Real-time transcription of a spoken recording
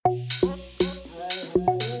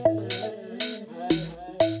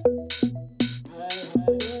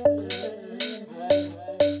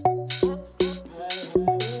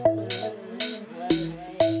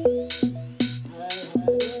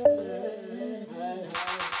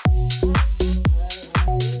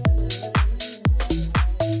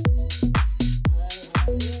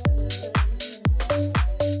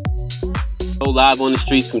live on the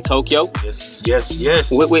streets from Tokyo.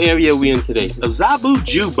 Yes. What area are we in today? Azabu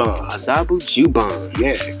Juban. Azabu Juban.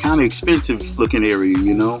 Yeah, kind of expensive looking area,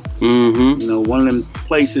 you know. Mm-hmm. You know, one of them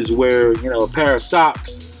places where, you know, a pair of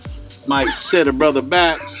socks might set a brother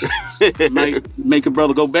back, might make a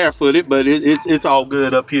brother go barefooted, but it's all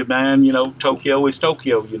good up here, man. You know, Tokyo is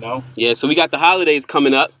Tokyo, you know. Yeah, so we got the holidays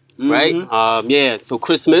coming up, right? So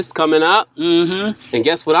Christmas coming up. Mm-hmm. And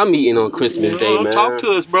guess what I'm eating on Christmas Day, man? Talk to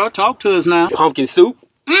us, bro. Talk to us now. Pumpkin soup.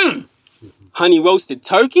 Honey roasted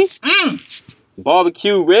turkey.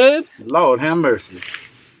 Barbecue ribs. Lord have mercy.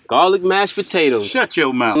 Garlic mashed potatoes. Shut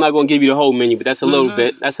your mouth. I'm not going to give you the whole menu, but that's a little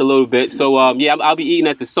bit. That's a little bit. So, I'll be eating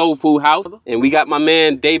at the Soul Food House. And we got my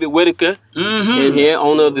man, David Whitaker, in here,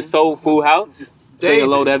 owner of the Soul Food House. Say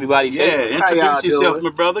hello to everybody. Yeah, introduce yourself, my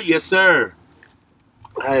brother. Yes, sir.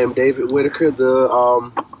 I am David Whitaker,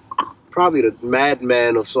 the probably the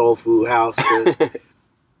madman of Soul Food House. 'Cause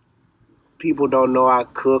people don't know I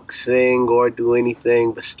cook, sing, or do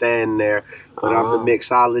anything but stand there. But I'm the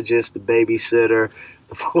mixologist, the babysitter,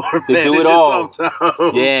 the floor manager do it all.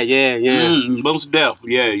 sometimes. Yeah. Most deaf.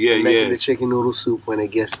 Yeah. Making the chicken noodle soup when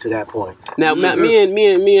it gets to that point. Now, me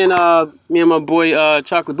and my boy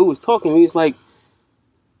Chocolate Boo was talking. He was like,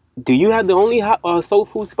 "Do you have the only soul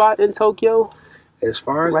food spot in Tokyo?" As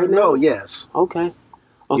far as Right I know, now? yes. Okay.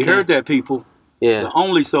 You heard that, people? Yeah. The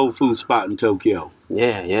only soul food spot in Tokyo.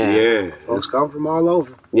 Yeah. Folks come from all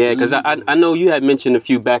over. Yeah, because I know you had mentioned a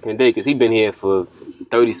few back in the day because he's been here for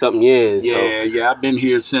 30-something years. Yeah. I've been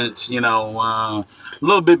here since, you know, a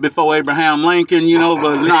little bit before Abraham Lincoln, you know,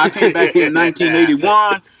 but no, I came back here in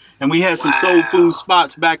 1981, and we had some soul food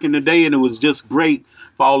spots back in the day, and it was just great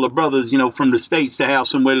for all the brothers, you know, from the States to have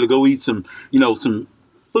somewhere to go eat some, you know, some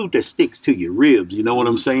food that sticks to your ribs, you know what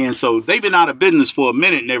I'm saying? So they've been out of business for a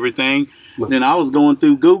minute and everything. Then I was going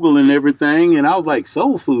through Google and everything, and I was like,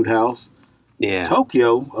 Soul Food House? Yeah.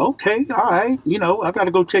 Tokyo? Okay, all right. You know, I got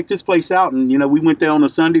to go check this place out. And, you know, we went there on a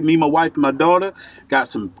Sunday, me, my wife, and my daughter, got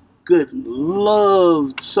some good,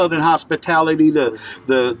 loved Southern hospitality,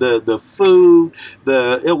 the food,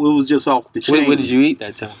 it was just off the chain. What did you eat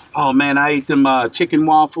that time? Oh man, I ate them chicken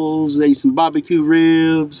waffles, ate some barbecue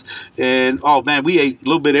ribs, and oh man, we ate a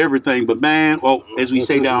little bit of everything. But man, as we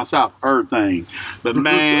say down south, everything. But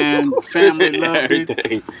man, family loved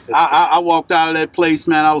it. I walked out of that place,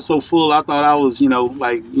 man. I was so full. I thought I was, you know,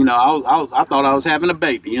 like, you know, I thought I was having a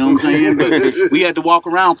baby. You know what I'm saying? But we had to walk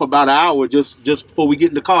around for about an hour just before we get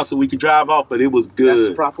in the car so we could drive off. But it was good. That's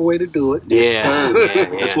the proper way to do it. Yeah.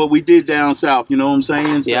 That's what we did down south. You know what I'm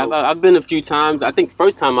saying? So, yeah, I've been a few times. I think the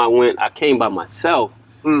first time I went, I came by myself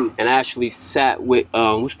and I actually sat with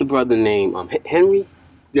what's the brother name? Henry.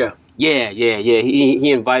 Yeah.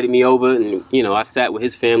 He invited me over, and you know I sat with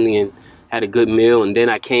his family and had a good meal, and then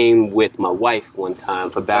I came with my wife one time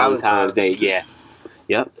for Valentine's Day. Yeah.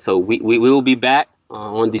 Yep. So we will be back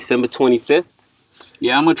on December 25th.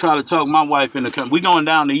 Yeah, I'm gonna try to talk my wife into coming. We're going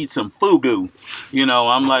down to eat some fugu. You know,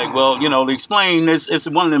 I'm like, well, you know, to explain this, it's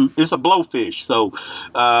one of them. It's a blowfish. So,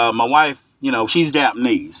 my wife, you know, she's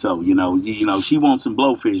Japanese, so you know, she wants some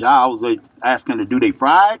blowfish. I was like asking her, do they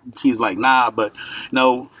fry it? She's like, nah, but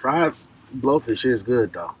no. Fried blowfish is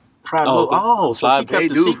good though. Fried so she kept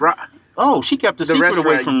the secret. She kept the secret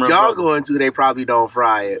away from her. Y'all going to, they probably don't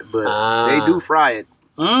fry it, but they do fry it.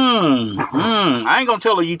 I ain't gonna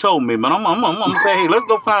tell her you told me, but I'm gonna say, hey, let's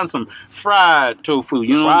go find some fried tofu.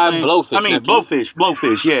 You know what I'm saying? Blowfish. I mean,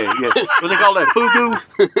 blowfish. Yeah. What they call that?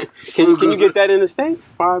 Fugu? Can you get that in the States?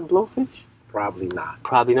 Fried blowfish? Probably not.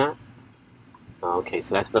 Oh, okay,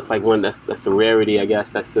 so that's like one that's a rarity, I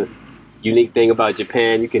guess. That's a unique thing about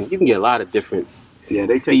Japan. You can get a lot of different. Yeah,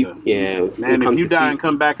 they take man, if you die and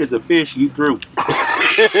come back as a fish, you through.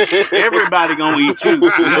 Everybody gonna eat you. You know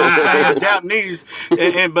what I'm saying? Japanese,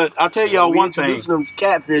 but I'll tell y'all one thing. Some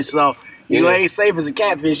catfish, so you ain't safe as a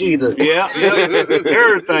catfish either. Yeah,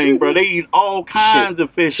 everything, bro. They eat all kinds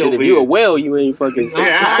of fish over if here. you a whale, you ain't fucking safe.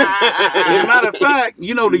 As a matter of fact,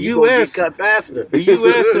 you know the U.S. Get cut faster. The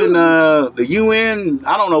U.S. and the UN.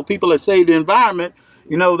 I don't know, people that save the environment.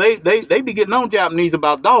 You know, they be getting on Japanese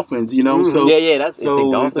about dolphins, you know. So that's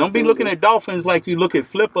so don't be looking at dolphins like you look at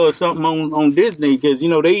Flipper or something on Disney, because you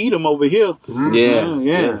know they eat them over here.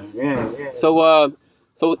 Yeah. So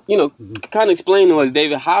you know, kind of explain to us,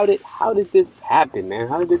 David, how did this happen, man?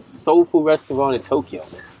 How did this soul food restaurant in Tokyo,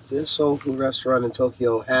 man? This soul food restaurant in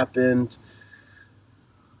Tokyo happened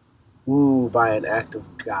by an act of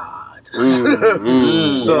God.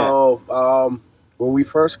 So when we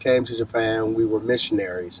first came to Japan, we were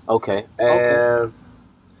missionaries. Okay. And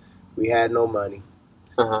we had no money.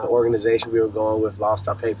 The organization we were going with lost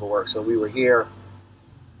our paperwork. So we were here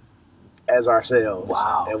as ourselves.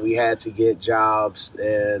 Wow. And we had to get jobs,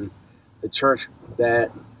 and the church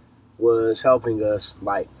that was helping us,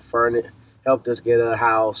 like, helped us get a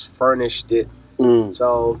house, furnished it.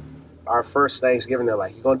 So our first Thanksgiving, they're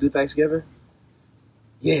like, "You gonna do Thanksgiving?"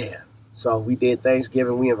 Yeah. So we did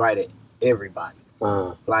Thanksgiving. We invited everybody.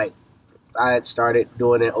 Like, I had started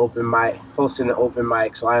doing an open mic, hosting an open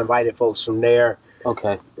mic, so I invited folks from there.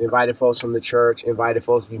 Okay. Invited folks from the church, invited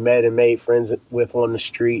folks we met and made friends with on the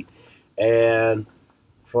street. And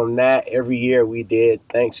from that, every year we did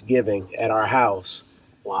Thanksgiving at our house.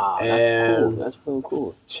 Wow, that's And cool. That's real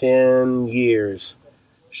cool. 10 years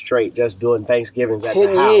straight just doing Thanksgivings at the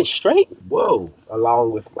 10 house. years straight? Whoa.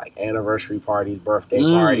 Along with, like, anniversary parties, birthday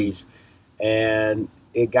parties. And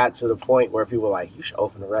it got to the point where people were like, "You should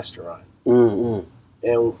open a restaurant."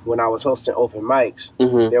 And when I was hosting open mics,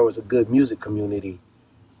 there was a good music community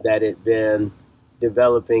that had been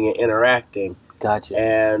developing and interacting. Gotcha.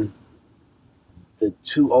 And the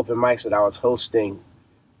 2 open mics that I was hosting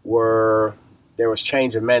there was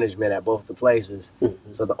change of management at both the places.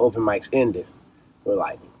 So the open mics ended. We're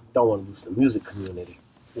like, don't want to lose the music community.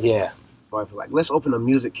 Yeah. My wife was like, let's open a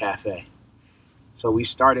music cafe. So we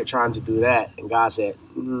started trying to do that, and God said,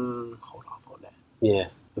 hold off on that. Yeah.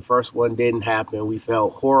 The first one didn't happen. We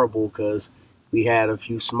felt horrible because we had a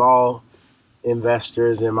few small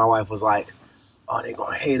investors, and my wife was like, "Oh, they're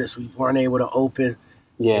going to hate us. We weren't able to open."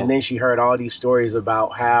 Yeah. And then she heard all these stories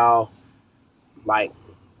about how, like,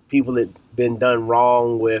 people had been done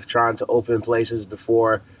wrong with trying to open places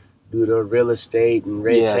before due to real estate and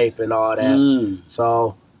red tape and all that.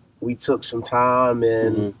 So we took some time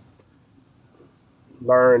and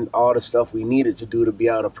learned all the stuff we needed to do to be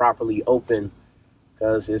able to properly open,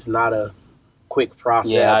 because it's not a quick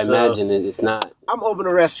process. Yeah, I imagine it's not. I'm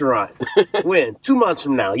opening a restaurant. When? 2 months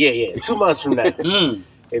from now. Yeah, 2 months from now.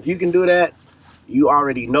 If you can do that, you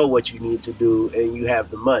already know what you need to do, and you have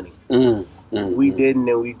the money. We didn't,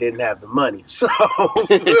 and we didn't have the money. So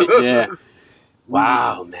yeah.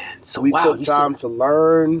 Wow, man. So we took time to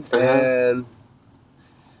learn, and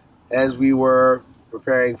as we were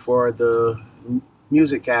preparing for the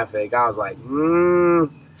music cafe, God was like,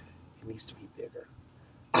 it needs to be bigger.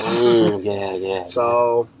 Yeah.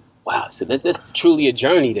 So wow, so that's truly a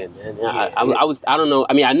journey then, man. I don't know.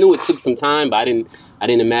 I mean, I knew it took some time, but I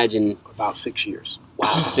didn't imagine about 6 years. Wow,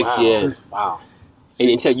 6 years. Wow. And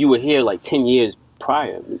until you were here like 10 years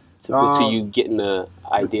prior to you getting the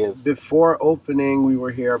idea of... Before opening, we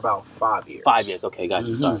were here about 5 years. 5 years, okay, got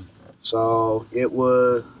you, sorry. So it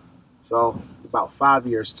was about 5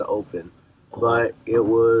 years to open, but it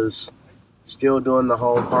was still doing the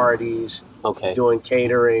home parties, doing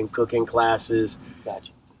catering, cooking classes,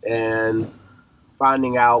 gotcha, and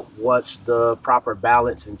finding out what's the proper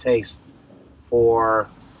balance and taste for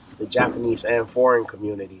the Japanese and foreign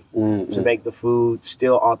community to make the food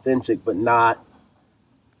still authentic, but not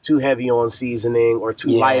too heavy on seasoning or too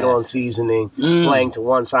light on seasoning, playing to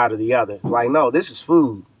one side or the other. It's like, no, this is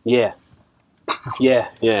food. Yeah,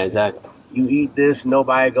 exactly. You eat this,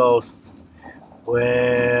 nobody goes,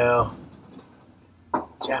 well,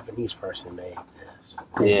 Japanese person made this.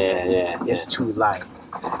 Yeah. It's too light.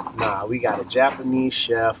 Nah, we got a Japanese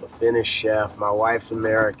chef, a Finnish chef, my wife's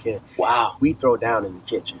American. Wow. We throw down in the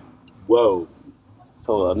kitchen. Whoa.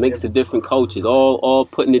 So a mix of different cultures, all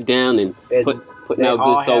putting it down and putting out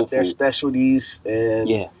good soul food. They all have their specialties,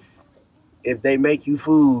 and if they make you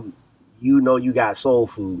food, you know you got soul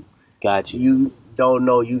food. Gotcha. You don't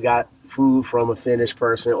know you got food from a Finnish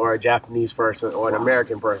person or a Japanese person or an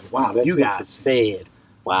American person. Wow, that's you got fed.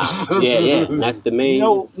 Wow. Yeah. That's the main.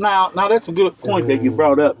 Now that's a good point that you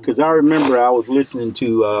brought up, because I remember I was listening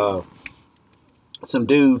to some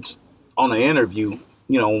dudes on an interview.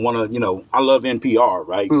 I love NPR,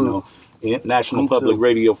 right? National Public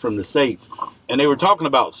Radio from the States, and they were talking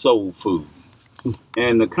about soul food.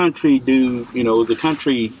 And the country dude, was a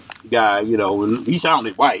country guy, and he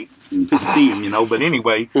sounded white. You couldn't see him, but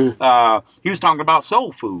anyway, he was talking about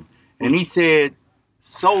soul food, and he said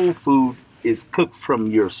soul food is cooked from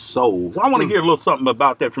your soul. So I want to hear a little something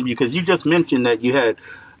about that from you, because you just mentioned that you had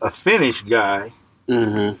a Finnish guy,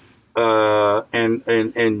 and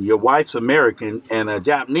your wife's American, and a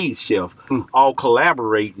Japanese chef, all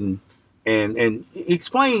collaborating, and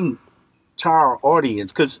explain to our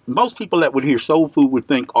audience, because most people that would hear soul food would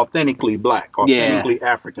think authentically black, authentically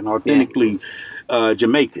African, authentically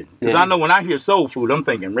Jamaican. Because I know when I hear soul food, I'm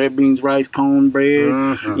thinking red beans, rice,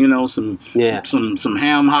 cornbread, some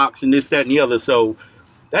ham hocks and this, that, and the other. So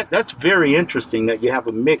that's very interesting that you have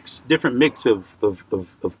a different mix of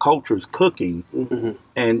cultures cooking.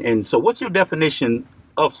 And so what's your definition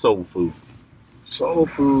of soul food? Soul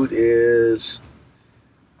food is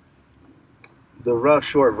the rough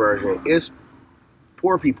short version. It's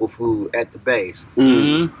poor people food at the base.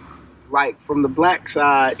 Mm-hmm. Like from the black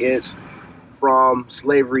side, it's from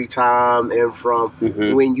slavery time and from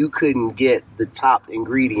when you couldn't get the top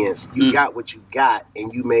ingredients. You got what you got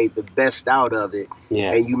and you made the best out of it.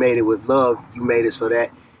 Yeah. And you made it with love. You made it so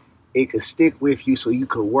that it could stick with you so you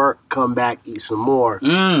could work, come back, eat some more,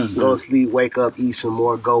 go sleep, wake up, eat some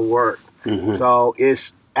more, go work. So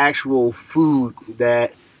it's actual food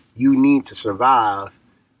that you need to survive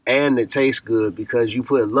and it tastes good because you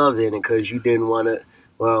put love in it because you didn't want to,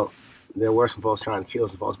 well, there were some folks trying to kill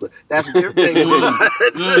some folks, but that's a different thing.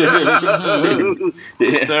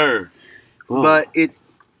 Yes, sir. But it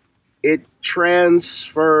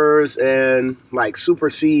transfers and like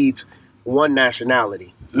supersedes one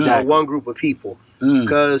nationality, or one group of people.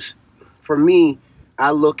 Because for me,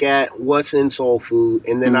 I look at what's in soul food,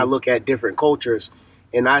 and then I look at different cultures,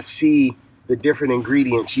 and I see the different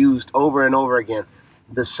ingredients used over and over again,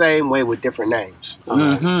 the same way with different names.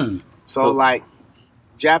 So like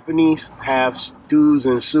Japanese have stews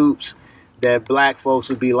and soups that black folks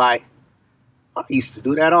would be like, I used to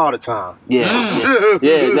do that all the time. Yeah,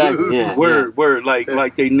 exactly. Yeah, word, like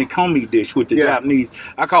the Nikomi dish with the Japanese.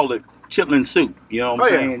 I call it chitlin soup. You know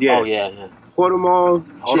what I'm saying? Yeah. Oh yeah. Hormone,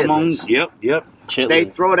 chitlins. Yep. Chitlins. They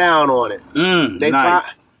throw down on it.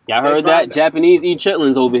 Nice. Y'all heard that? Japanese eat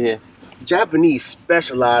chitlins over here. Japanese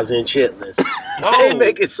specialize in chitlins. They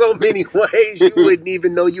make it so many ways you wouldn't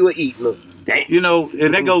even know you were eating them. You know,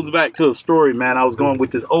 and that goes back to a story, man. I was going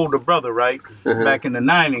with this older brother, right? Back in the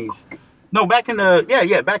 90s. No, back in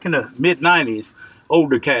the mid-90s.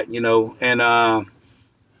 Older cat, you know, and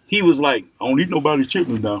he was like, I don't eat nobody's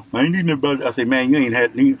chitlins now. I ain't eating nobody. I said, man,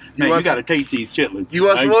 you got to taste these chitlins. You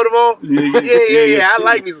want some watermelon? Yeah. I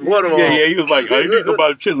like me some watermelon. Yeah. He was like, I ain't eating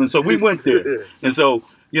nobody's chitlins. So we went there. And so,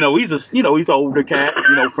 he's an older cat,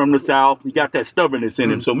 from the South. He got that stubbornness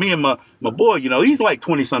in him. So me and my boy, he's like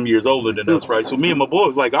 20-some years older than us, right? So me and my boy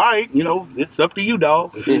was like, all right, it's up to you,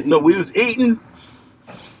 dog. So we was eating.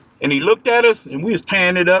 And he looked at us, and we was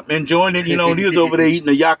tearing it up, enjoying it. And he was over there eating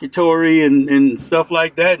the yakitori and stuff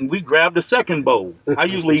like that. And we grabbed a second bowl. I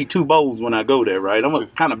usually eat 2 bowls when I go there, right? I'm a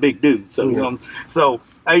kind of big dude. So, so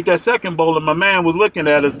I ate that second bowl, and my man was looking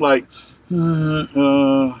at us like,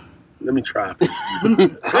 let me try.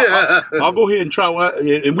 I'll go ahead and try one.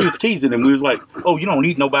 And we was teasing him. We was like, oh, you don't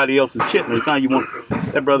eat nobody else's chitlins. Now you want...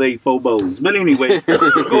 That brother ate 4 bowls. But anyway,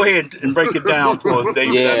 go ahead and break it down for us,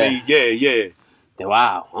 David. Yeah. I mean, yeah.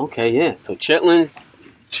 Wow. Okay. Yeah. So chitlins.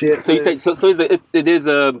 So you say there's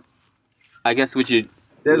a. I guess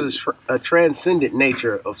there's a transcendent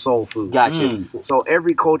nature of soul food. Gotcha. So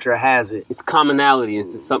every culture has it. It's commonality.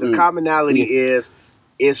 It's something. The commonality is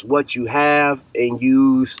it's what you have and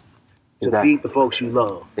use to feed the folks you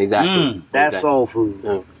love. Exactly. That's soul food.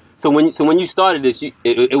 Yeah. So when you started this,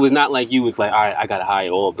 it was not like you was like, all right, I gotta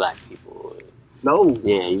hire all black people. No.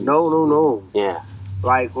 Yeah. No. Yeah.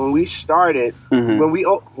 Like when we started, when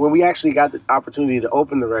we actually got the opportunity to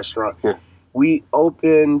open the restaurant, we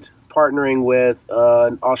opened partnering with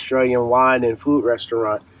an Australian wine and food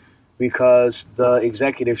restaurant because the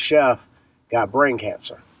executive chef got brain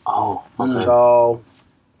cancer. Oh, okay. So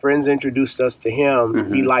friends introduced us to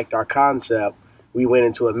him. He liked our concept. We went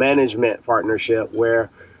into a management partnership where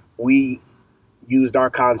we used our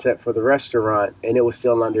concept for the restaurant, and it was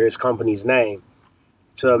still under his company's name,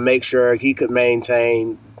 to make sure he could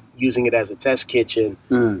maintain using it as a test kitchen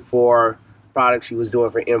for products he was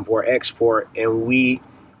doing for import-export. And we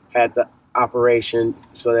had the operation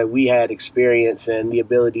so that we had experience and the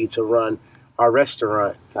ability to run our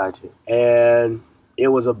restaurant. Gotcha. And it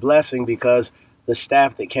was a blessing because the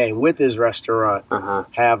staff that came with his restaurant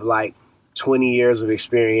have like 20 years of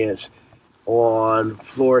experience on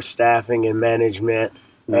floor staffing and management.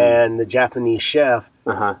 And the Japanese chef,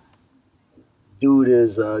 dude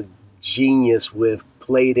is a genius with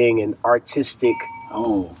plating and artistically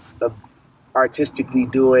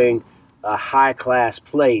doing a high class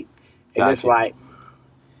plate. And it's like,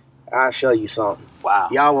 I'll show you something. Wow.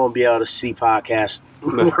 Y'all won't be able to see podcast.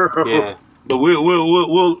 Yeah. But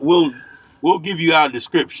we'll give you our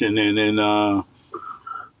description and then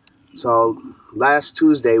So last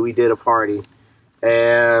Tuesday we did a party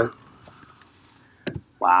and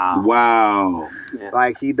wow. Yeah.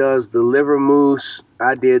 like he does the liver mousse,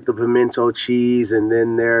 I did the pimento cheese, and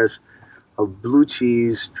then there's a blue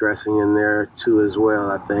cheese dressing in there too as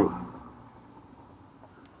well, I think.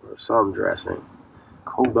 Or some dressing.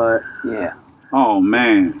 Cool. But yeah. Oh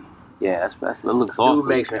man. Yeah, that looks dude awesome.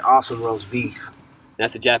 makes an awesome roast beef.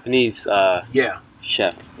 That's a Japanese Yeah.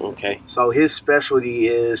 chef. Okay. So his specialty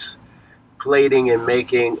is plating and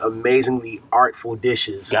making amazingly artful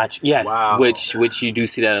dishes. Gotcha. Yes, Wow. which you do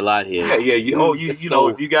see that a lot here. Yeah. You know, So-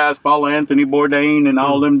 if you guys follow Anthony Bourdain and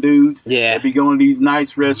all them dudes, Yeah. they be going to these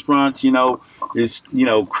nice restaurants. You know, it's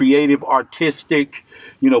creative, artistic,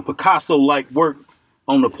 Picasso-like work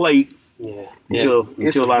on the plate. Yeah. It's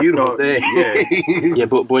Until a I beautiful start. thing. Yeah. Yeah,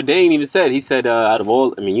 but Bourdain even said, out of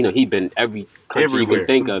all, I mean, he'd been every country you Everywhere. can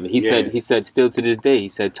think of. He said still to this day, he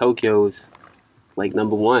said Tokyo is like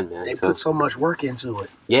number one, man. They So, put so much work into it.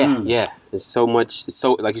 yeah. There's so much, it's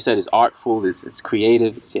so, like you said, it's artful, it's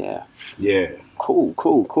creative, Yeah.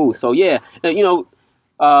 cool. So yeah, and,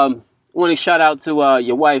 I want to shout out to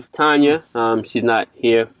your wife, Tanya. She's not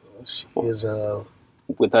here She is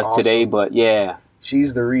with us Awesome. today, but yeah.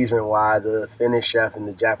 she's the reason why the Finnish chef and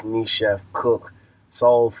the Japanese chef cook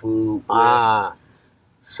soul food with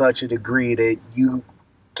such a degree that you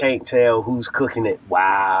can't tell who's cooking it.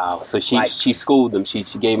 Wow. So she Like- she schooled them. She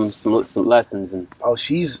gave them some lessons and Oh,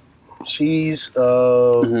 she's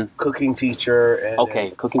a cooking teacher and Okay,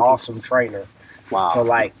 an cooking teacher. awesome trainer. wow. So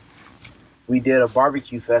like, we did a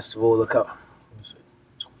barbecue festival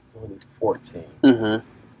 2014, Mm-hmm.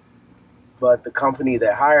 but the company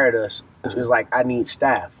that hired us, she was like, I need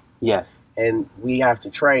staff Yes. and we have to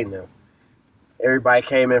train them. Everybody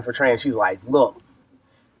came in for training. She's like, look,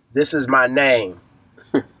 this is my name.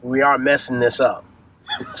 We are messing this up.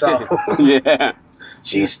 So Yeah.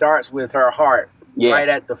 she starts with her heart Yeah. right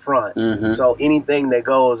at the front. Mhm. So anything that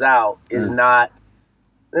goes out is not,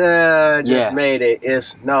 just Yeah. made it.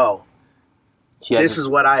 It's no. She has This is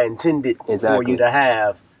what I intended for Exactly. you to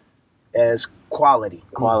have as quality.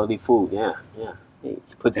 quality food. Yeah. She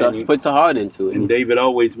puts And her heart into it. And David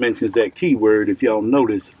always mentions that key word, if y'all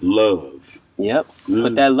notice, love. Yep. Mm.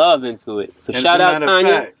 Put that love into it. So And shout as a out matter of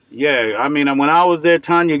Tanya. fact, yeah, I mean, when I was there,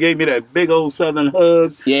 Tanya gave me that big old southern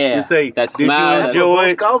hug. Yeah. And say, that did smile. you That's enjoy what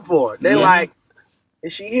folks it? come for. They're Yeah. like,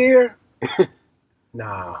 is she here?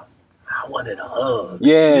 Nah, I wanted a hug.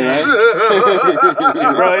 Yeah.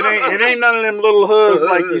 Right? Bro, it ain't none of them little hugs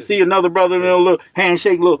like you see another brother in a little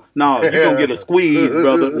handshake, no, you gonna get a squeeze,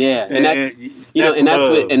 brother. Yeah. And that's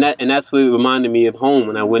love. that's what reminded me of home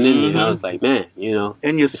when I went in there. I was like, man, And your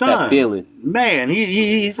it's that son, feeling. man,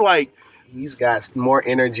 he's like, He's got more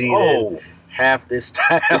energy oh, than half this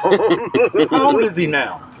town. how old is he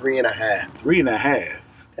now? 3.5. 3.5.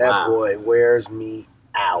 That Wow. boy wears me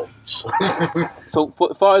out. So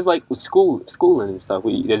as far as like with schooling and stuff,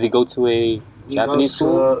 does he go to a Japanese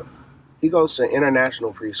school? He goes to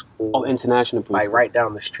international preschool. Oh, international preschool. like right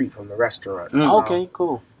down the street from the restaurant. Mm. So Okay,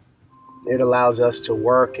 cool. it allows us to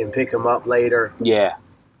work and pick him up later Yeah.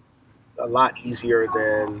 a lot easier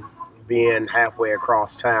than being halfway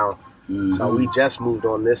across town. Mm-hmm. So we just moved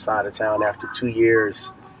on this side of town after 2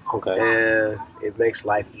 years, Okay. and it makes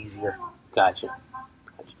life easier. Gotcha.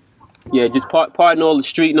 Yeah, just pardon all the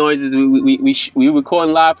street noises. We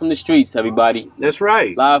recording live from the streets, everybody. That's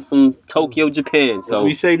right. Live from Tokyo, Japan. As So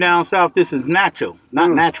we say down south, this is nacho. Not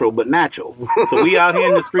natural, but natural. So we out here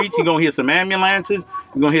in the streets, you're going to hear some ambulances.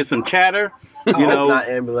 You're going to hear some chatter. You know, Not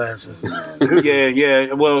ambulances.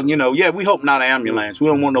 yeah. Well, we hope not an ambulance. We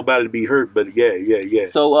don't want nobody to be hurt, but yeah.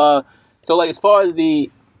 so like as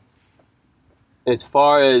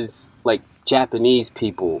far as like Japanese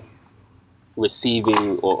people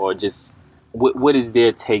receiving or just what is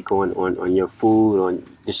their take on your food, on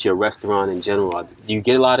just your restaurant in general? Do you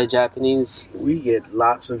get a lot of Japanese? We get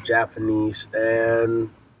lots of Japanese, and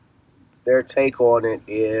their take on it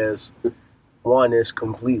is, one is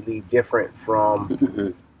completely different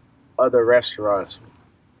from other restaurants.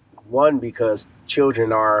 One, because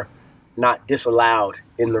children are not disallowed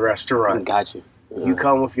in the restaurant. Got you. You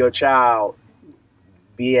come with your child,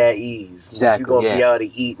 be at ease. Exactly, You're going to be yeah. able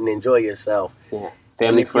to eat and enjoy yourself. Yeah.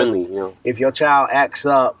 Family if you're- friendly, If your child acts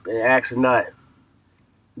up and acts a nut,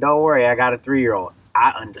 don't worry, I got a 3-year-old.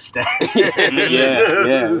 I understand.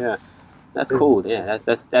 yeah. That's cool. Yeah,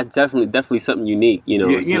 that's definitely something unique.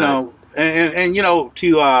 It's not- and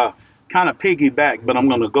to kind of piggyback, but I'm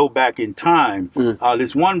going to go back in time.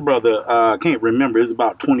 This one brother, I can't remember, it was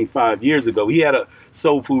about 25 years ago. He had a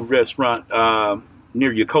soul food restaurant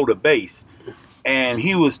near Yokota Base, and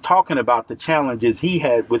he was talking about the challenges he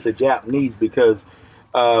had with the Japanese because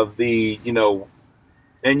of the,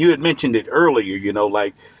 and you had mentioned it earlier,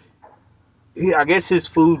 like, I guess his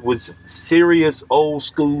food was serious old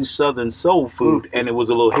school Southern soul food, and it was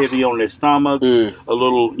a little heavy on their stomachs, a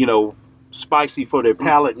little, spicy for their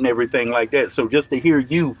palate and everything like that. So just to hear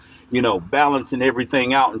you, balancing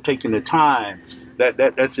everything out and taking the time,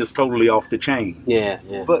 that's just totally off the chain. Yeah.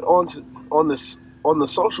 But on the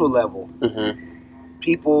social level, Mm-hmm.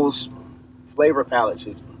 people's flavor palates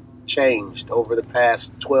have changed over the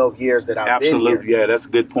past 12 years that I've been Absolutely. here. Yeah, that's a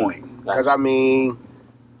good point. Because, I mean,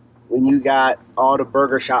 when you got all the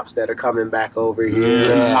burger shops that are coming back over here,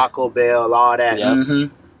 Yeah. Taco Bell, all that, Yeah.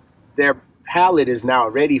 Mm-hmm. their palate is now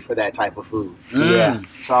ready for that type of food. Yeah.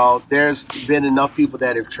 So there's been enough people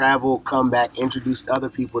that have traveled, come back, introduced other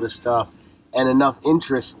people to stuff, and enough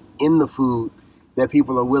interest in the food that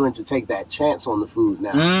people are willing to take that chance on the food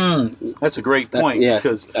now. That's a great point. Yes,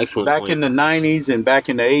 Because excellent back point. in the 90s and back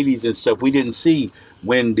in the 80s and stuff, we didn't see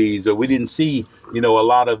Wendy's or we didn't see, a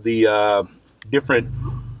lot of the different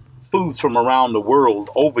foods from around the world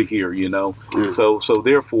over here, So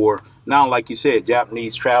therefore, now, like you said,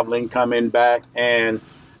 Japanese traveling, coming back. And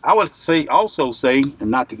I would also say, and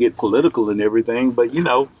not to get political and everything, but,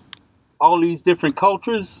 all these different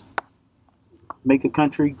cultures make a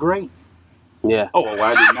country great. Yeah. Oh,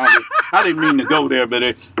 I didn't mean to go there, but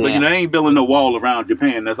they ain't building no wall around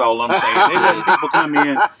Japan. That's all I'm saying. They let people come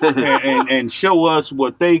in and show us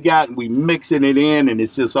what they got, and we mixing it in, and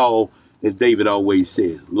it's just all, as David always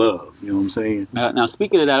says, love. You know what I'm saying? Now,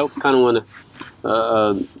 speaking of that, I kind of want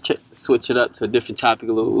to switch it up to a different topic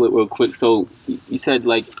a little real quick. So you said,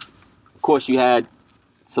 like, of course, you had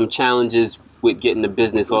some challenges with getting the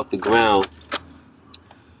business off the ground.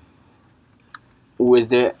 Was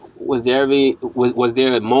there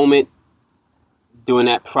a moment during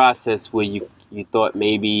that process where you thought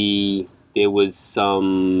maybe there was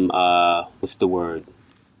some what's the word?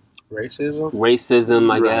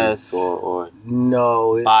 Racism, I guess, or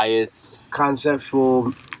No, it's bias.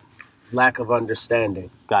 conceptual lack of understanding.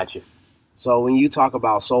 Gotcha. So when you talk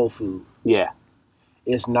about soul food, Yeah.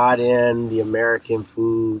 it's not in the American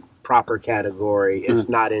food proper category. It's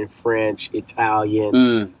not in French,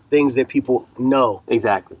 Italian, things that people know.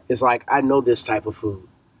 Exactly. It's like, I know this type of food.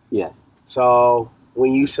 Yes. So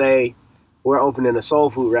when you say we're opening a soul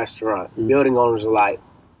food restaurant, building owners are like,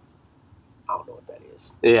 I don't know what that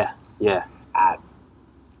is. Yeah. Yeah.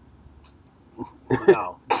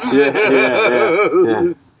 No.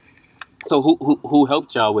 Yeah. So who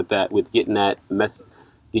helped y'all with that, with getting that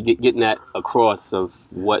getting that across of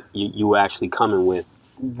what you were actually coming with?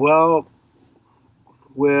 Well,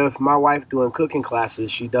 with my wife doing cooking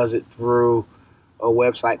classes, she does it through a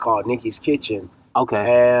website called Nikki's Kitchen.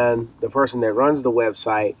 Okay. And the person that runs the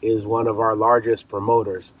website is one of our largest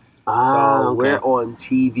promoters. So Okay. we're on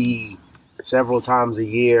TV several times a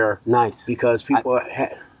year. Nice. Because people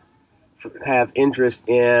have interest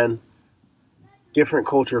in different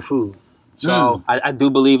culture food. So I do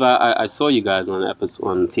believe I saw you guys on episode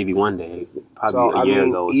on TV one day, probably a year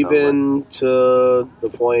ago or even to the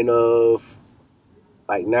point of,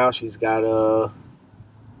 like, now she's got a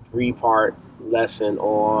 3-part lesson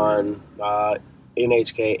on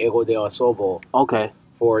NHK Ego de Asobo Okay.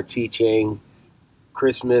 for teaching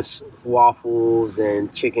Christmas waffles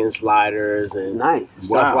and chicken sliders and Nice.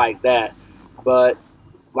 stuff like that. But,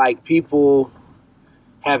 like, people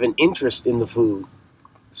have an interest in the food.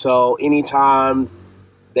 So anytime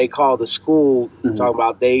they call the school, talking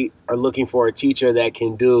about they are looking for a teacher that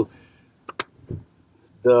can do,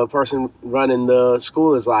 the person running the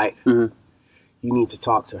school is like, you need to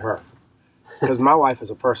talk to her. Because my wife is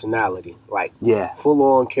a personality, like, full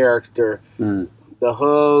on character. The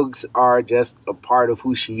hugs are just a part of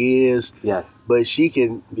who she is. Yes. But she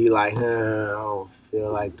can be like, I don't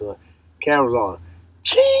feel like doing. Camera's on.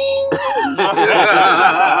 Ching!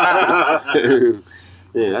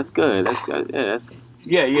 Yeah, that's good. That's good. Yeah, that's.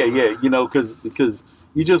 Yeah. Because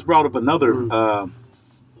you just brought up another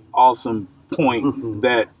awesome point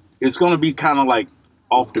that it's going to be kind of like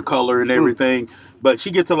off the color and everything, but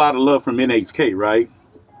she gets a lot of love from NHK, right?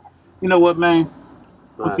 You know what, man?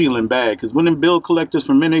 I'm feeling bad because when them bill collectors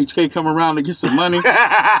from NHK come around to get some money,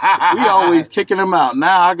 we always kicking them out.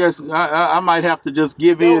 Now I guess I might have to just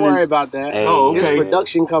give in. Don't worry about that. Hey, Oh, It's okay.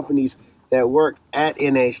 production companies that work at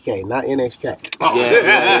NHK, not NHK.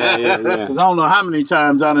 Yeah. Because I don't know how many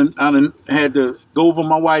times I done had to go over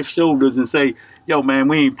my wife's shoulders and say, yo, man,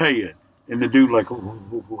 we ain't paying. And the dude like,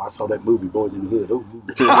 oh, I saw that movie, Boys in the Hood.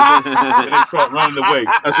 And they start running away.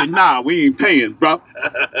 I said, nah, we ain't paying, bro.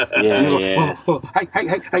 Yeah.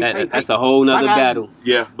 Hey. That's a whole nother battle.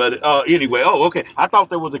 Yeah, but anyway, okay. I thought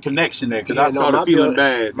there was a connection there because I started feeling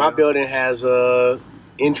bad. My building has a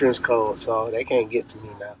entrance code, so they can't get to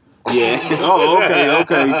me now. Yeah. Oh,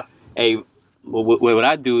 okay. Hey, well, what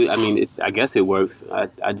I do, I mean, I guess it works.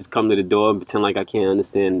 I just come to the door and pretend like I can't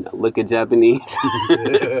understand. Look at Japanese.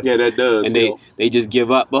 Yeah, that does. And they just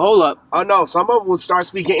give up. But hold up. Oh, no, some of them will start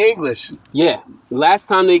speaking English. Yeah. Last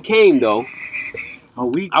time they came, though,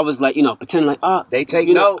 Oh, I was like, pretend like, They take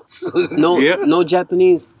you know, notes. no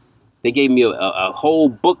Japanese. They gave me a whole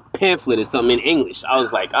book pamphlet or something in English. I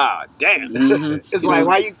was like, ah, damn. It's like,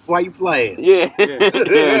 why you playing? Yeah.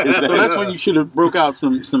 So that's when you should have broke out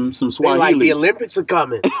some They Swahili. like the Olympics are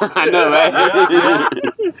coming. I know,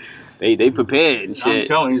 right? They prepared and I'm shit.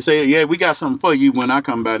 telling you, say, yeah, we got something for you when I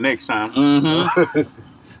come back next time. Mm-hmm.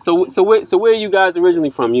 So where are you guys originally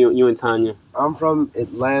from? You and Tanya? I'm from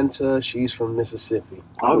Atlanta. She's from Mississippi.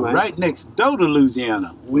 All right. Right next door to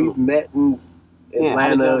Louisiana. We've met in Yeah, how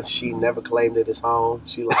did Atlanta. y'all- She never claimed it as home.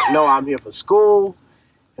 She like, no, I'm here for school,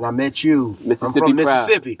 and I met you. Mississippi I'm from proud.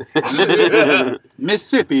 Mississippi.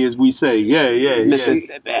 Mississippi, as we say. Yeah.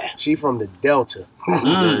 Mississippi. She from the Delta.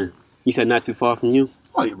 Mm. You said not too far from you?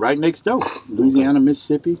 Oh, you're right next door. Louisiana,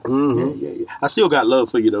 Mississippi. Mhm. Yeah. I still got love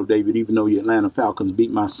for you, though, David, even though your Atlanta Falcons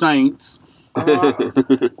beat my Saints.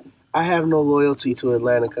 I have no loyalty to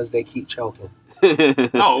Atlanta because they keep choking.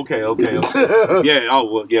 Oh, okay.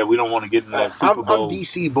 Yeah, we don't want to get in that Super I'm Bowl.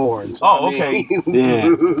 DC born. So Oh, I mean- Yeah.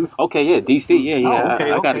 Okay, yeah, DC. Yeah. Oh,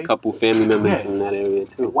 okay, I got a okay. couple family members Yeah. from that area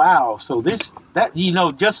too. Wow. So just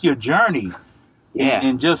your journey. Yeah.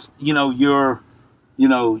 And just, you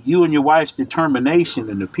and your wife's determination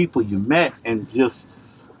and the people you met and just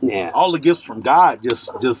Yeah. all the gifts from God it's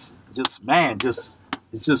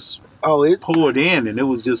just Oh, it's poured in, and it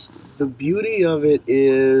was just the beauty of it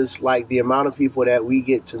is like the amount of people that we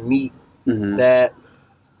get to meet Mm-hmm. that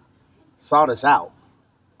sought us out.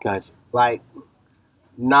 Gotcha. Like,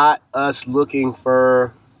 not us looking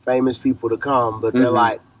for famous people to come, but they're Mhm.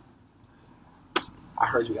 like, I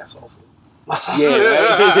heard you got soul food. Yeah.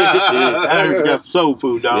 Right? I heard you got some soul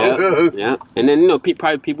food, dog. Yeah, yeah, and then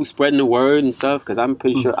probably people spreading the word and stuff because I'm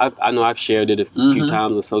pretty sure I know I've shared it a few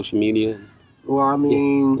times on social media. Well, I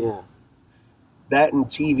mean, Yeah, that and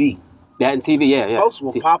TV. that and TV. Yeah. Folks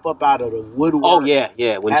will pop up out of the woodwork. Oh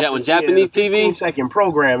yeah. When Japanese TV. 15-second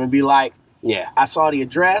program and be like, Yeah, I saw the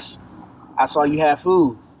address. I saw you have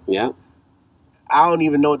food. yeah, I don't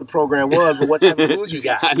even know what the program was, but what type of food you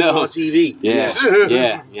got? I know. On TV.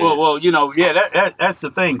 yeah, yeah. Well, that's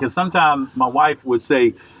the thing, because sometimes my wife would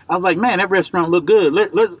say, I was like, man, that restaurant look good.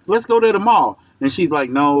 Let's go there tomorrow. And she's like,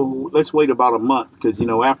 no, let's wait about a month, because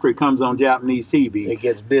after it comes on Japanese TV, It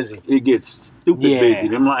gets busy. it gets stupid Yeah.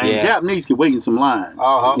 busy. And Yeah. Japanese can wait in some lines.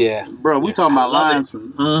 Uh-huh. Yeah. Bro, we talking about love lines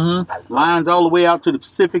from lines all the way out to the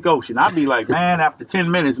Pacific Ocean. I'd be like, man, after 10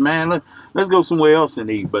 minutes, man, let's go somewhere else and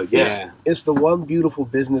eat. But yes, Yeah. It's the one beautiful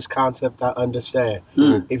business concept I understand.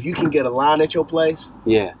 Mm. If you can get a line at your place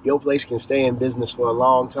can stay in business for a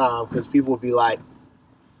long time because people will be like,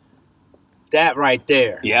 that right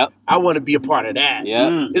there. Yep. I want to be a part of that. Yeah.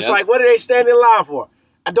 Mm. It's like, what are they standing in line for?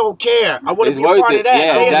 I don't care. I want to It's be a worth part it. of that.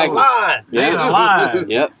 Yeah, They exactly. in the line. they in Yeah. a line.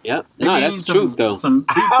 Yep. They No, eating that's the truth though. Some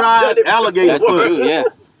deep I've fried done it before. alligator That's the foot. truth. Yeah.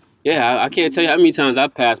 Yeah, I can't tell you how many times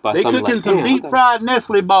I've passed by They something cooking like some damn, deep what the- fried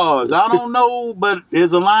Nestle bars. I don't know, but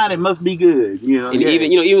there's a line. It must be good. And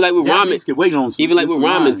even like with Japanese ramen, can wait on some, even like with some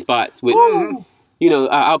ramen lines. spots, with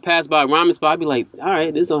I'll pass by a ramen spot. I'll be like, all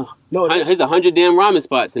right, there's No, 100 damn ramen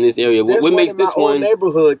spots in this area. there's What one makes in my this old one?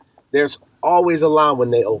 neighborhood. There's always a line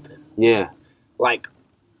when they open. Yeah, Like,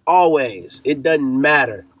 always. It doesn't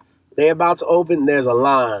matter. They about to open, there's a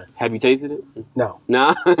line. have you tasted it? No.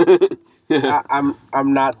 Nah.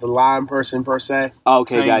 I'm not the line person per se.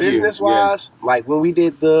 Okay, Same got you. Business wise, like when we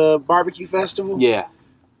did the barbecue festival, Yeah.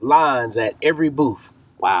 lines at every booth.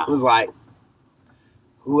 It Wow. was like,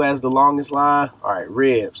 who has the longest line? All right,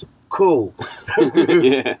 ribs. Cool.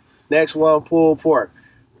 Yeah. Next one, pulled pork.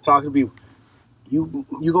 Talking to people.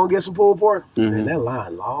 You gonna get some pulled pork? Mhm. Man, that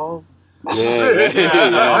line long.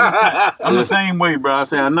 Yeah. I'm the same way, bro. I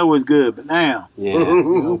say I know it's good, but now Yeah.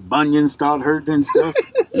 bunions start hurting and stuff.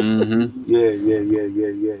 Mm-hmm.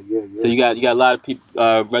 Yeah. So you got a lot of people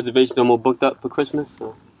reservations almost booked up for Christmas.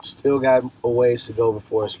 So. Still got a ways to go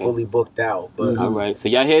before it's fully booked out. But All right. So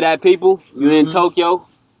y'all hear that, people? You in Tokyo?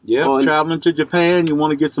 Yeah, Oh, and- traveling to Japan, you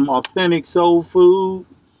want to get some authentic soul food?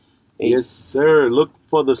 Hey. Yes, sir. Look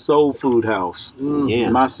for the Soul Food House. Yeah.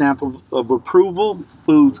 My stamp of approval.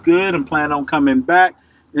 Food's good. I'm planning on coming back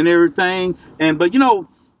and everything. But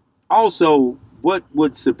also what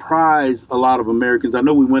would surprise a lot of Americans, I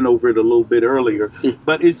know we went over it a little bit earlier,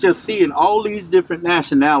 but it's just seeing all these different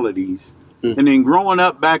nationalities. And then growing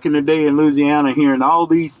up back in the day in Louisiana, hearing all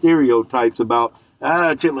these stereotypes about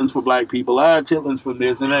chitlins for black people, chitlins for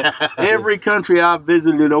this and that. Every country I've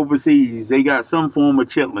visited overseas, they got some form of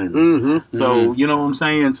chitlins. So you know what I'm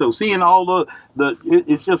saying. So seeing all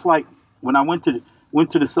it's just like when I went to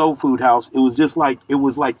the Soul Food House, it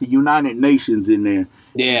was like the United Nations in there.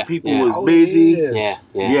 Yeah. People yeah. was Oh, busy. it is.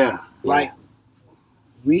 Yeah. like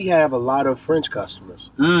we have a lot of French customers.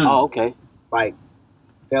 Mm. Oh, okay. Like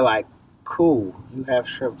they're like, cool, you have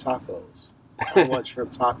shrimp tacos. I want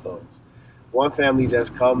shrimp tacos. One family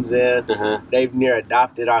just comes in. They've near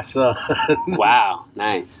adopted our son. Wow,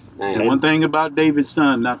 nice. And one thing about David's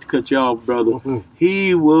son, not to cut you off, brother,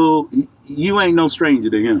 he will. You ain't no stranger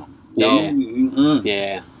to him.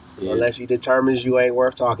 Yeah. Unless he determines you ain't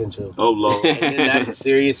worth talking to. Oh Lord. And then that's a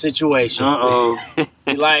serious situation.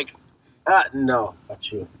 You're like, no,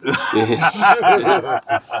 not you.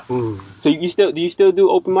 So do you still do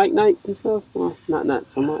open mic nights and stuff? Or not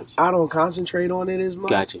so much. I don't concentrate on it as much.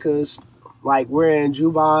 Gotcha. Because like we're in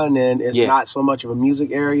Juban and it's not so much of a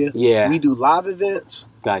music area. Yeah. We do live events.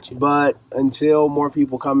 Gotcha. But until more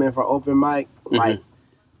people come in for open mic, like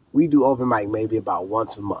we do open mic maybe about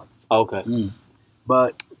once a month. Okay.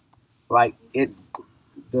 But like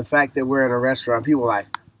the fact that we're in a restaurant, people are like,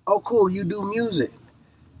 oh cool, you do music.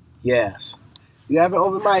 Yes. You have an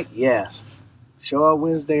open mic? Yes. Show up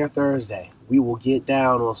Wednesday or Thursday. We will get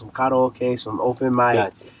down on some karaoke, some open mic.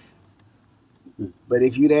 Gotcha. But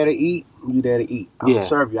if you there to eat, you there to eat. I'm gonna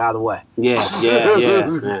serve you either way.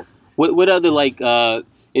 Yeah. What other like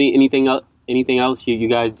anything else you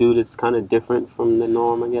guys do that's kind of different from the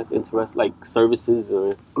norm? I guess like services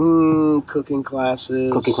or cooking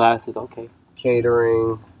classes. Okay.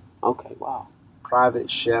 Catering. Okay. Wow. Private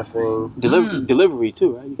chefing. Delivery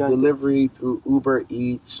too, right? You guys delivery through Uber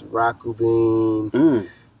Eats, Rakuten.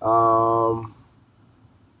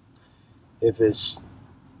 If it's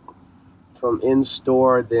from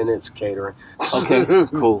in-store, then it's catering. Okay,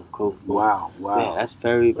 cool. Wow. Yeah, that's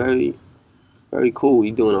very, very, very cool.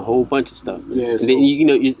 You're doing a whole bunch of stuff. Yeah. And then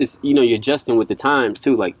you're adjusting with the times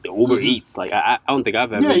too, like the Uber Eats. Like I don't think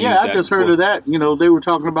I've ever. used that I just before. heard of that. They were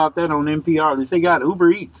talking about that on NPR. They say got Uber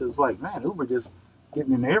Eats. It's like, man, Uber just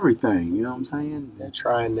getting into everything. You know what I'm saying? They're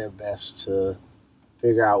trying their best to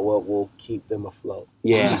figure out what will keep them afloat.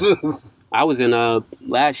 Yeah. I was in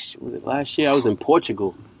last year. I was in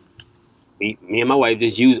Portugal. Me and my wife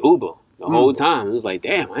just used Uber the whole time. It was like,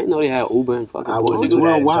 damn, I didn't know they had Uber in fucking I Portugal. wouldn't do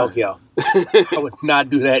that in Tokyo. I would not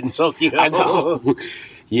do that in Tokyo. I know.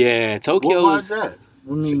 Yeah, Tokyo. Why is that?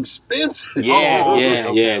 It's expensive. Yeah,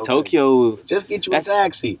 okay. Tokyo. Just get you a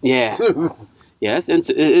taxi. Yeah, yeah.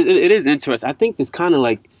 It is interesting. I think there's kind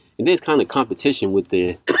of competition with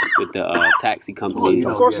the taxi companies.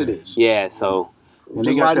 Of course it is. Yeah, so. And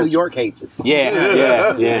Just why New York hates it.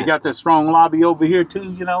 Yeah. They got that strong lobby over here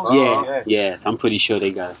too, Yeah. So I'm pretty sure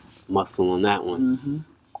they got muscle on that one.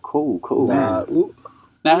 Cool.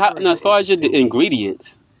 Now, as far as the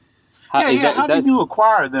ingredients, how do you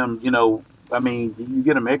acquire them? I mean, do you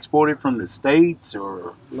get them exported from the States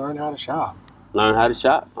or learn how to shop? All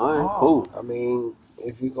right, cool. I mean,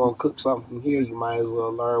 if you're gonna cook something here, you might as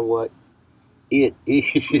well learn what it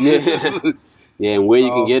is. Yeah, and where you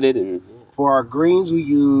can get it and. For our greens, we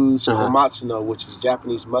use komatsuno, which is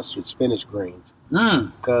Japanese mustard spinach greens.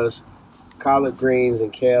 Because collard greens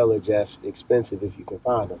and kale are just expensive if you can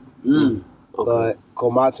find them. Okay. But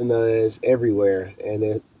komatsuno is everywhere, and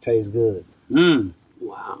it tastes good.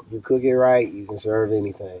 Wow. You cook it right, you can serve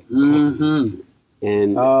anything.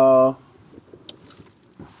 And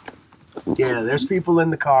there's people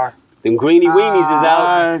in the car. Them greeny weenies is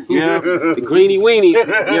out. The greeny weenies.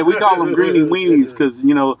 Yeah, we call them greeny weenies because,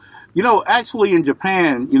 actually in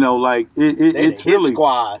Japan, like it's really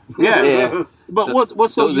squad. Yeah. But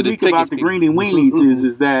what's so unique about the greeny weenies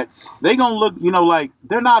is that they gonna look, like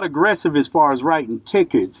they're not aggressive as far as writing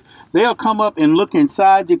tickets. They'll come up and look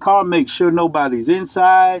inside your car, make sure nobody's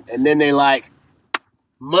inside, and then they like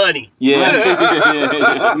money.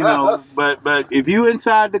 Yeah. But if you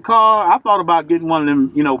inside the car, I thought about getting one of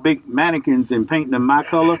them, big mannequins and painting them my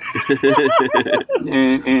color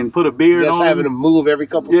and put a beard just on having them move every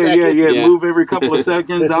couple seconds. Yeah, move every couple of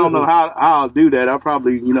seconds. I don't know how I'll do that. I'll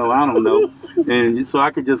probably, I don't know. And so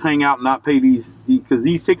I could just hang out and not pay these because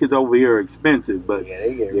these tickets over here are expensive. But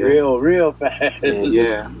they get real fast.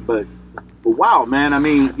 Yeah, but wow, man. I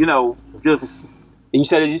mean, just. And you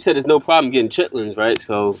said there's no problem getting chitlins, right?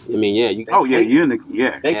 So I mean, yeah.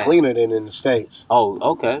 They cleaner than in the States. Oh,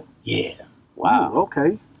 okay. Yeah. Wow. Ooh,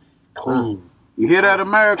 okay. Clean. You hear that,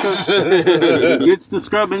 America? It's the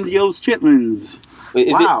Scrubbins, yo's chitlins.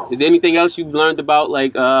 Is there anything else you've learned about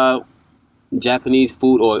like Japanese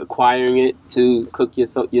food or acquiring it to cook your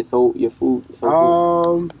food?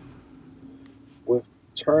 With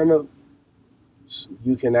turnips,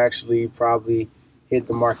 you can actually probably hit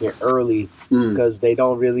the market early because they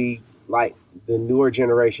don't really like the newer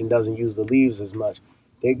generation doesn't use the leaves as much.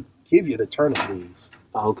 They give you the turnip leaves.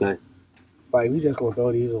 Oh, okay. Like we just gonna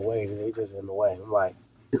throw these away. They just in the way. I'm like,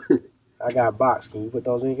 I got a box. Can you put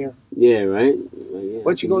those in here? Yeah, right.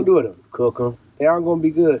 What you gonna do with them? Cook them. They aren't gonna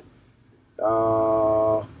be good.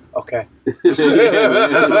 Okay. That's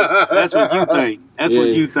what you think. That's what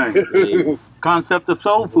you think. Yeah. Concept of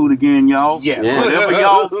soul food again, y'all. Yeah. Yeah. Whatever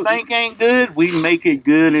y'all think ain't good, we make it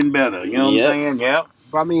good and better. You know what Yep. I'm saying? Yep.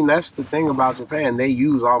 But I mean, that's the thing about Japan. They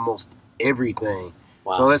use almost everything.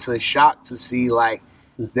 Wow. So it's a shock to see like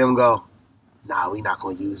them go, nah, we not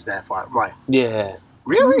gonna use that part. I'm like, Yeah.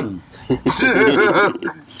 really?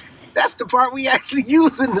 That's the part we actually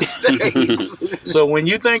use in the States. So when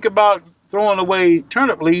you think about throwing away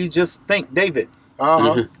turnip leaves, just think David.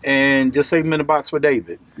 Uh-huh. And just save them in the box for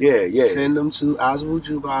David. Yeah, yeah. Send them to Azabu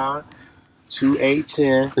Juban,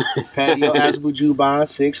 2810, Patio Azabu Juban,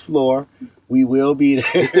 6th floor. We will be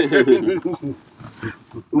there.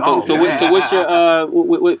 So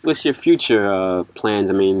what's your future plans?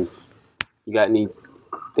 I mean, you got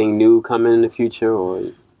anything new coming in the future, or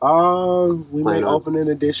We Plan may on- open an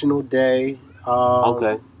additional day.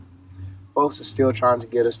 okay? Folks are still trying to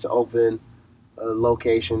get us to open a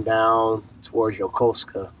location down towards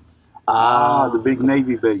Yokosuka. The big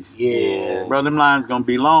Navy base. Yeah. Bro, them lines gonna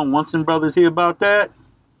be long. Once them brothers hear about that,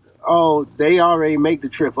 Oh, they already make the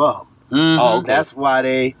trip up. Oh, okay. That's why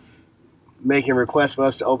they making requests for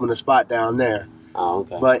us to open a spot down there. Oh,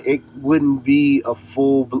 okay. But it wouldn't be a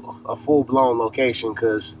full blown location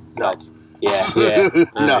because Gotcha. Yeah.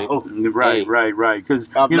 All right. no, right. Because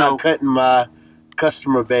I'm you know, not cutting my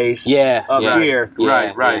customer base Yeah. up yeah. here.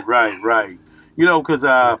 Yeah, right. You know, because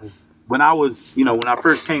when I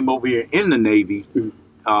first came over here in the Navy,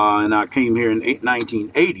 and I came here in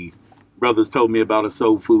 1980, brothers told me about a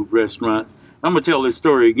soul food restaurant. I'm gonna tell this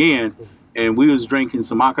story again. And we was drinking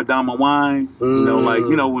some Akadama wine. You know, like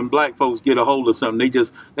when black folks get a hold of something,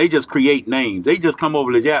 they just create names. They just come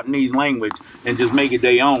over the Japanese language and just make it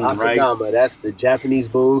their own, right? Akadama, that's the Japanese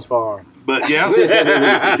Boone's Farm. But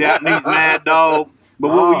yeah, Japanese Mad Dog.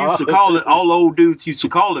 But what we used to call it, all old dudes used to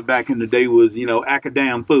call it back in the day was,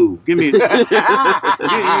 Akadam food. Give me a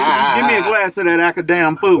glass of that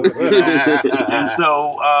Akadam food. And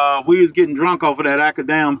so we was getting drunk off of that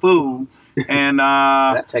Akadam food. And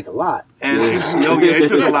That take a lot. it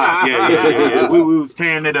took a lot. Yeah. We was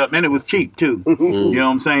tearing it up, and it was cheap too. You know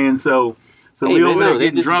what I'm saying? So Hey, we man, over no, there they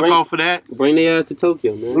getting just drunk off of that. Bring their ass to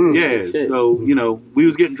Tokyo, man. Yeah. Shit. So we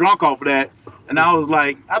was getting drunk off of that, and I was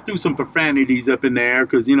like, I threw some profanities up in there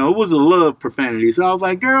because it was a love profanity. So I was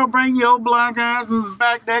like, girl, bring your black ass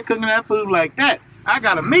back there cooking that food like that. I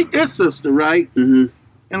gotta meet this sister, right? Mm-hmm.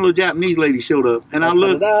 And a little Japanese lady showed up, and I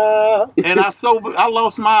looked. And I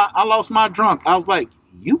lost my drunk. I was like,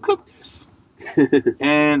 "You cook this?"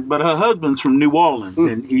 But her husband's from New Orleans,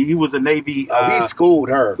 and he was a Navy. He schooled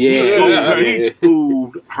her. Yeah. He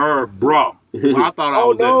schooled her, bro. Well, I thought I Oh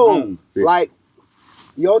was at home. no! Like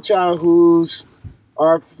your child, who's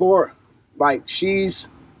our floor, like she's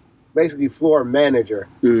basically floor manager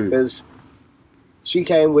because she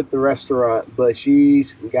came with the restaurant, but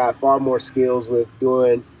she's got far more skills with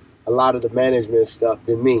doing a lot of the management stuff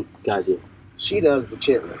than me. Gotcha. She does the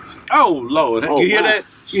chitlins. Oh Lord, Oh, you hear wow. that?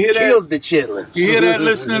 She You hear that? kills the chitlins. You hear that,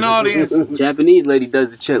 listening audience? Japanese lady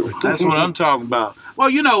does the chili. That's what I'm talking about.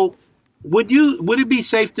 Well, would it be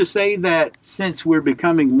safe to say that since we're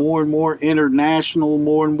becoming more and more international,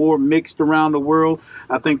 more and more mixed around the world,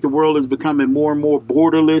 I think the world is becoming more and more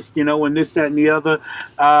borderless, and this, that, and the other.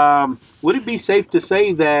 Would it be safe to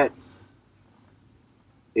say that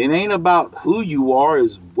it ain't about who you are,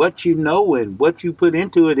 is what you know and what you put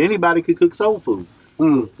into it? Anybody could cook soul food.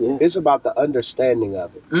 Yeah. It's about the understanding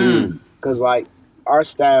of it. Mm. Because, like, our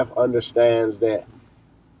staff understands that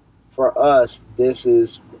for us, this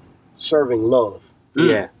is serving love.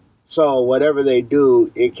 Yeah. So, whatever they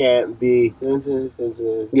do, it can't be.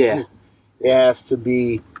 Yeah. It has to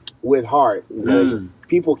be with heart. Because Mm.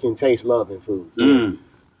 people can taste love in food. Mm.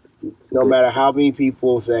 No matter how many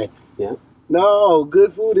people say, Yeah. no,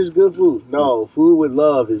 good food is good food. No, food with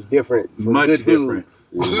love is different from Much good different.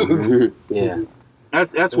 food. Yeah.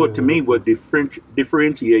 That's what, to me, what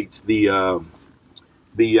differentiates the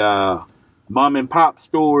mom and pop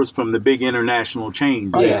stores from the big international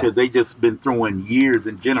chains, Yeah. because they just been throwing years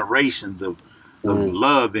and generations of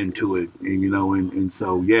love into it, and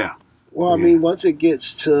so yeah. Well, I Yeah. mean, once it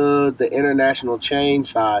gets to the international chain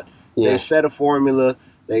side, Yeah. they set a formula,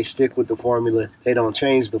 they stick with the formula, they don't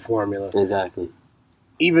change the formula, Exactly.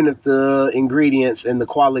 even if the ingredients and the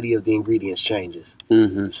quality of the ingredients changes.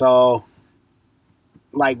 Mm-hmm. So,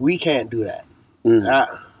 like, we can't do that.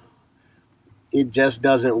 It just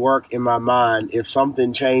doesn't work in my mind. If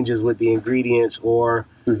something changes with the ingredients or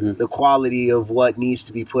Mm-hmm. the quality of what needs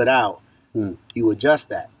to be put out, you adjust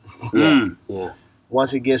that. Mm. Yeah.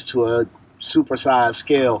 Once it gets to a supersized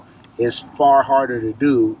scale, it's far harder to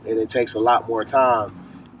do and it takes a lot more time.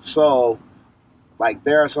 So like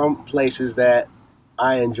there are some places that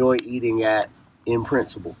I enjoy eating at in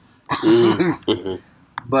principle. Mm-hmm.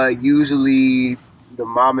 But usually the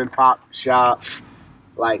mom and pop shops,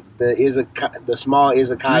 like the small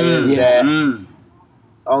izakayas that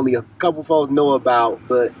only a couple folks know about,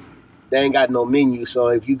 but they ain't got no menu. So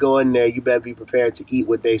if you go in there, you better be prepared to eat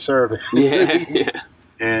what they serving. Yeah.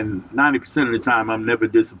 And 90% of the time, I'm never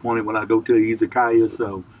disappointed when I go to izakaya.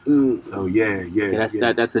 So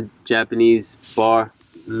yeah. That's a Japanese bar.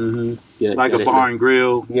 Mm-hmm. Yeah, like a bar and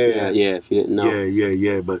grill. Yeah. If you didn't know.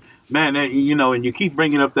 Yeah. But man, and you keep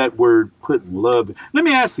bringing up that word, putting love. Let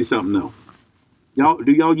me ask you something though.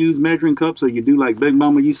 Do y'all use measuring cups, or you do like Big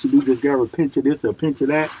Mama used to do? Just grab a pinch of this, a pinch of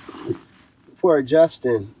that. For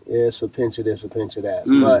adjusting, it's a pinch of this, a pinch of that.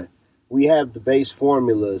 But we have the base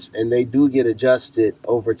formulas, and they do get adjusted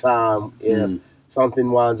over time if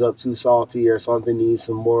something winds up too salty or something needs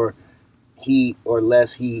some more heat or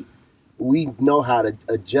less heat. We know how to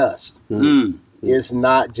adjust. It's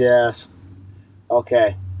not just,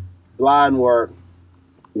 okay, blind work,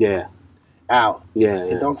 out.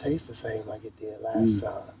 It don't taste the same like it did last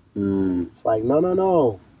time. It's like,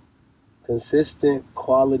 no. Consistent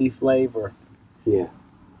quality flavor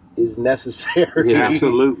is necessary. Yeah,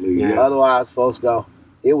 absolutely. Yeah. Otherwise, folks go,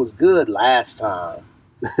 it was good last time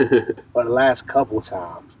or the last couple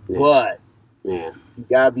times. But you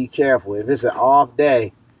got to be careful. If it's an off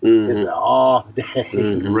day, it's an off day.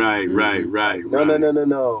 Right.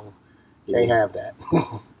 No. Can't have that.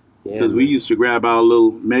 Because we used to grab our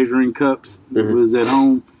little measuring cups that was at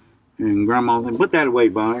home, and Grandma was like, put that away,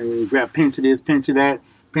 Bon. And grab pinch of this, pinch of that,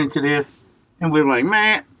 pinch of this. And we're like,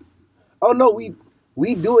 man. Oh, no, we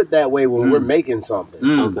do it that way when we're making something.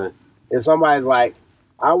 Okay. If somebody's like,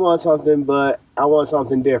 I want something, but I want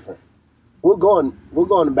something different, we're going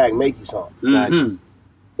to back and make you something.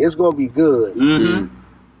 It's going to be good.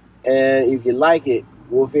 And if you like it,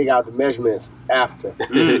 we'll figure out the measurements after.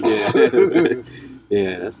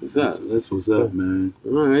 Yeah, that's what's up. That's what's up, man.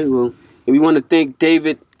 All right, well, we want to thank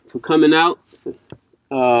David for coming out.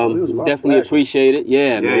 Definitely pleasure. Appreciate it.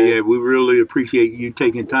 Yeah, man. Yeah. We really appreciate you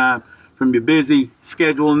taking time from your busy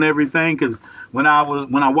schedule and everything. Because when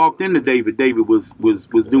I walked into David was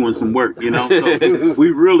doing some work, So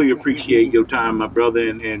we really appreciate your time, my brother.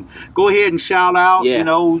 And go ahead and shout out,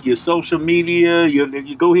 your social media.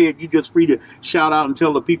 You go ahead. You're just free to shout out and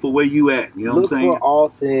tell the people where you at. You know what I'm saying? Look for all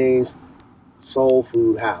things Soul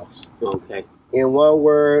Food House. Okay. In one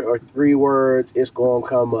word or 3 words, it's going to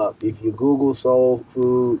come up. If you Google Soul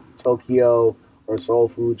Food Tokyo or Soul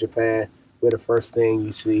Food Japan, we're the first thing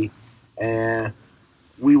you see. And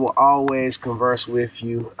we will always converse with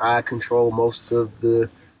you. I control most of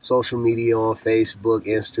the social media on Facebook,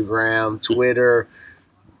 Instagram, Twitter.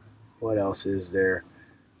 What else is there?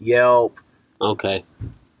 Yelp. Okay.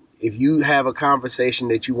 If you have a conversation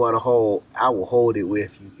that you want to hold, I will hold it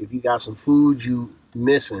with you. If you got some food you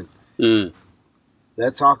missing,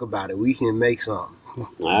 let's talk about it. We can make something.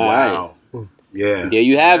 Wow. Yeah. There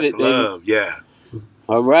you have That's it, baby. love. Yeah.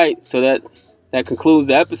 All right. So that concludes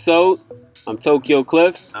the episode. I'm Tokyo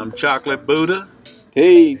Cliff. I'm Chocolate Buddha.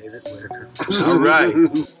 Peace. All right.